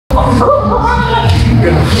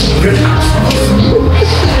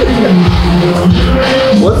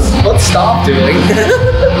Let's stop doing.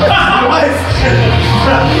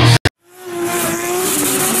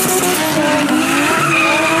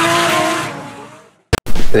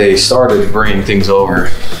 They started bringing things over.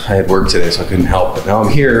 I had work today, so I couldn't help. But now I'm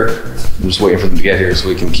here. I'm just waiting for them to get here so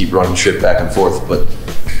we can keep running shit back and forth. But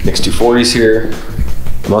Nick's 240's here,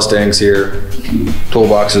 Mustang's here,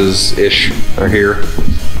 toolboxes-ish are here.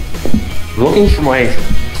 I'm looking for my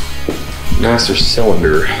master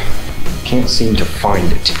cylinder. Can't seem to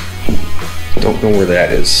find it. Don't know where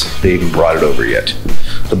that is. They even brought it over yet.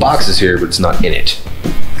 The box is here, but it's not in it,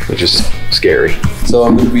 which is scary. So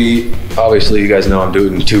I'm gonna be, obviously you guys know I'm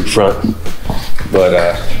doing the tube front, but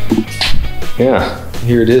yeah,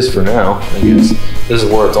 here it is for now, I guess. This is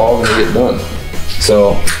where it's all gonna get done.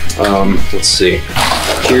 So, let's see.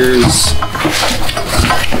 Here's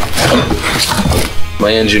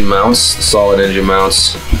my engine mounts, the solid engine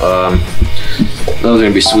mounts. Those are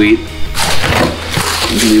gonna be sweet.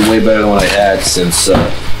 It's gonna be way better than what I had, since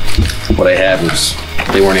what I had was,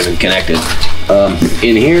 they weren't even connected.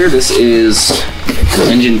 In here, this is the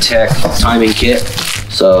Engine Tech timing kit.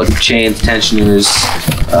 So chains, tensioners,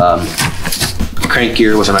 crank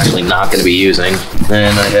gear, which I'm actually not going to be using.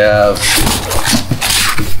 Then I have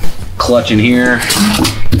clutch in here.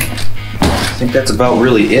 I think that's about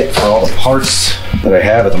really it for all the parts that I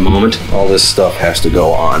have at the moment. All this stuff has to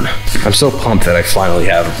go on. I'm so pumped that I finally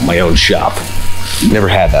have my own shop. Never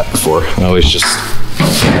had that before. I always just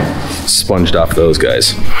sponged off those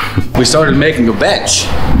guys. We started making a bench.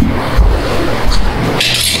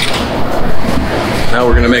 Now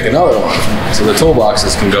we're gonna make another one. So the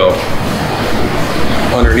toolboxes can go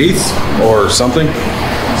underneath or something.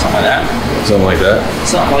 Something like that. Something like that.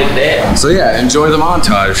 Something like that. So yeah, enjoy the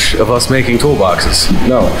montage of us making toolboxes.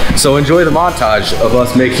 No. So enjoy the montage of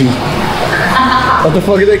us making, what the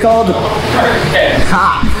fuck are they called?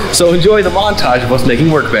 Ha! So enjoy the montage of us making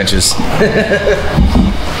workbenches.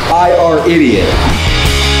 I are idiot.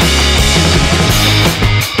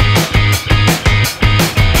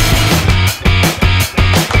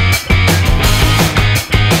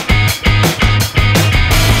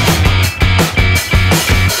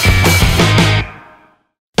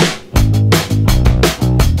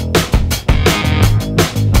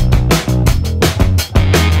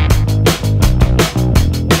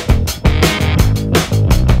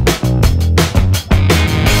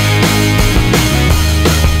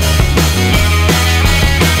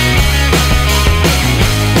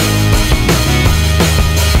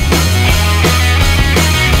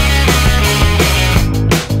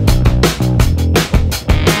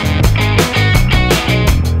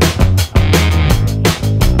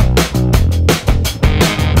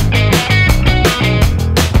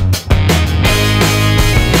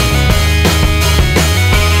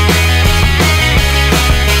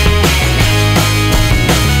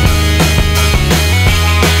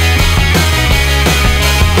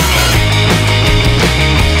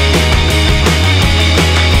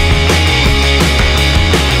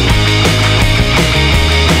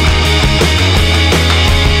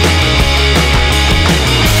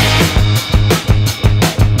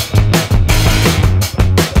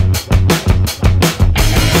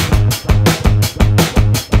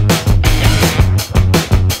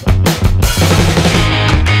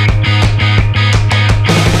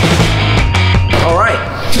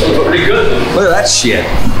 Look at that shit.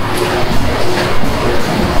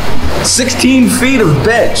 16 feet of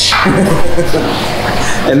bench.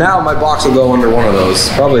 And now my box will go under one of those.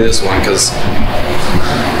 Probably this one, because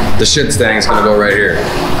the shit stang is gonna go right here.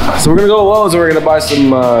 So we're gonna go to Lowe's and we're gonna buy some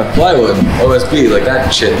plywood, OSB, like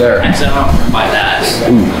that shit there. Actually, I don't buy that.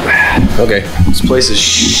 Ooh. Okay, this place is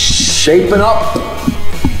shaping up.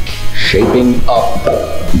 Shaping up.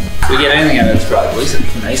 If we get anything out of this garage, at least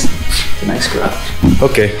it's nice. It's a nice garage.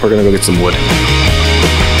 Okay, we're gonna go get some wood.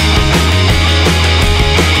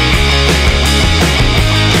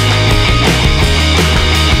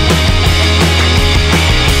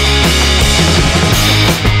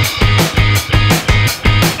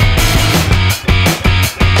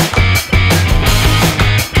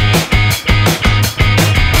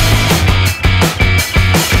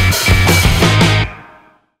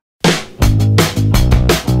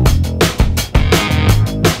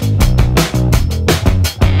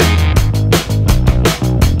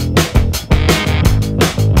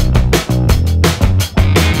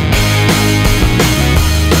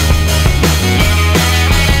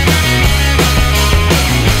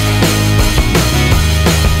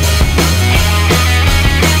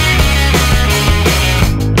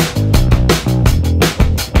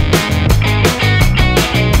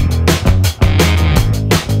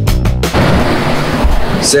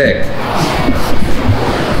 Sick.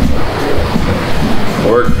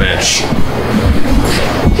 Workbench.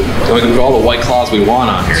 So we can put all the White Claws we want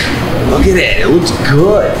on here. Look at it, it looks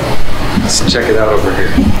good. Let's check it out over here.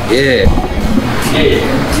 Yeah. Yeah.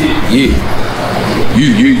 Yeah.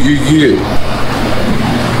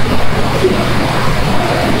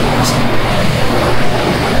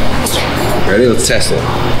 Ready? Let's test it.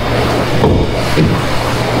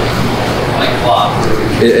 White Claw.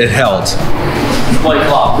 It held. White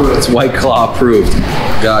Claw approved. It's White Claw approved.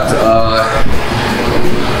 Got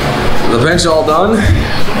the bench all done.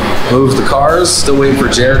 Moved the cars. Still waiting for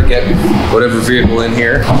Jared to get whatever vehicle in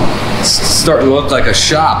here. It's starting to look like a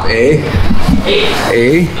shop, eh?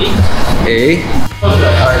 Eh? Eh?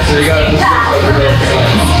 Alright, so you got this over there.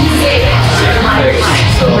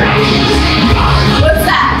 What's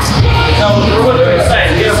that?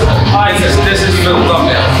 This is for the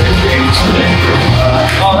thumbnail.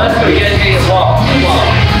 Oh, that's gonna get me as well.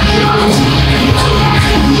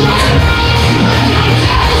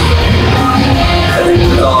 I think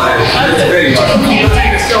this is all I have. It's a video.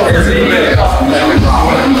 It's a video.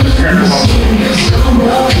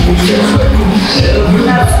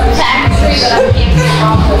 Factory, but I can't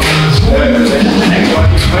get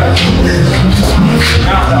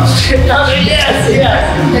Yes.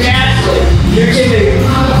 You're kidding.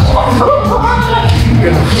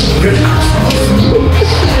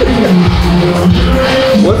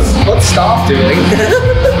 What's stop doing?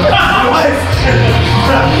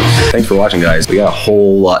 Thanks for watching, guys. We got a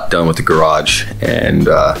whole lot done with the garage, and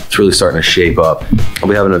it's really starting to shape up. I'll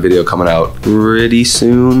be having a video coming out pretty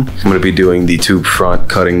soon. I'm gonna be doing the tube front,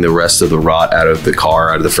 cutting the rest of the rot out of the car,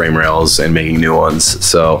 out of the frame rails, and making new ones.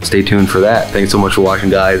 So stay tuned for that. Thanks so much for watching,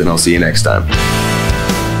 guys, and I'll see you next time.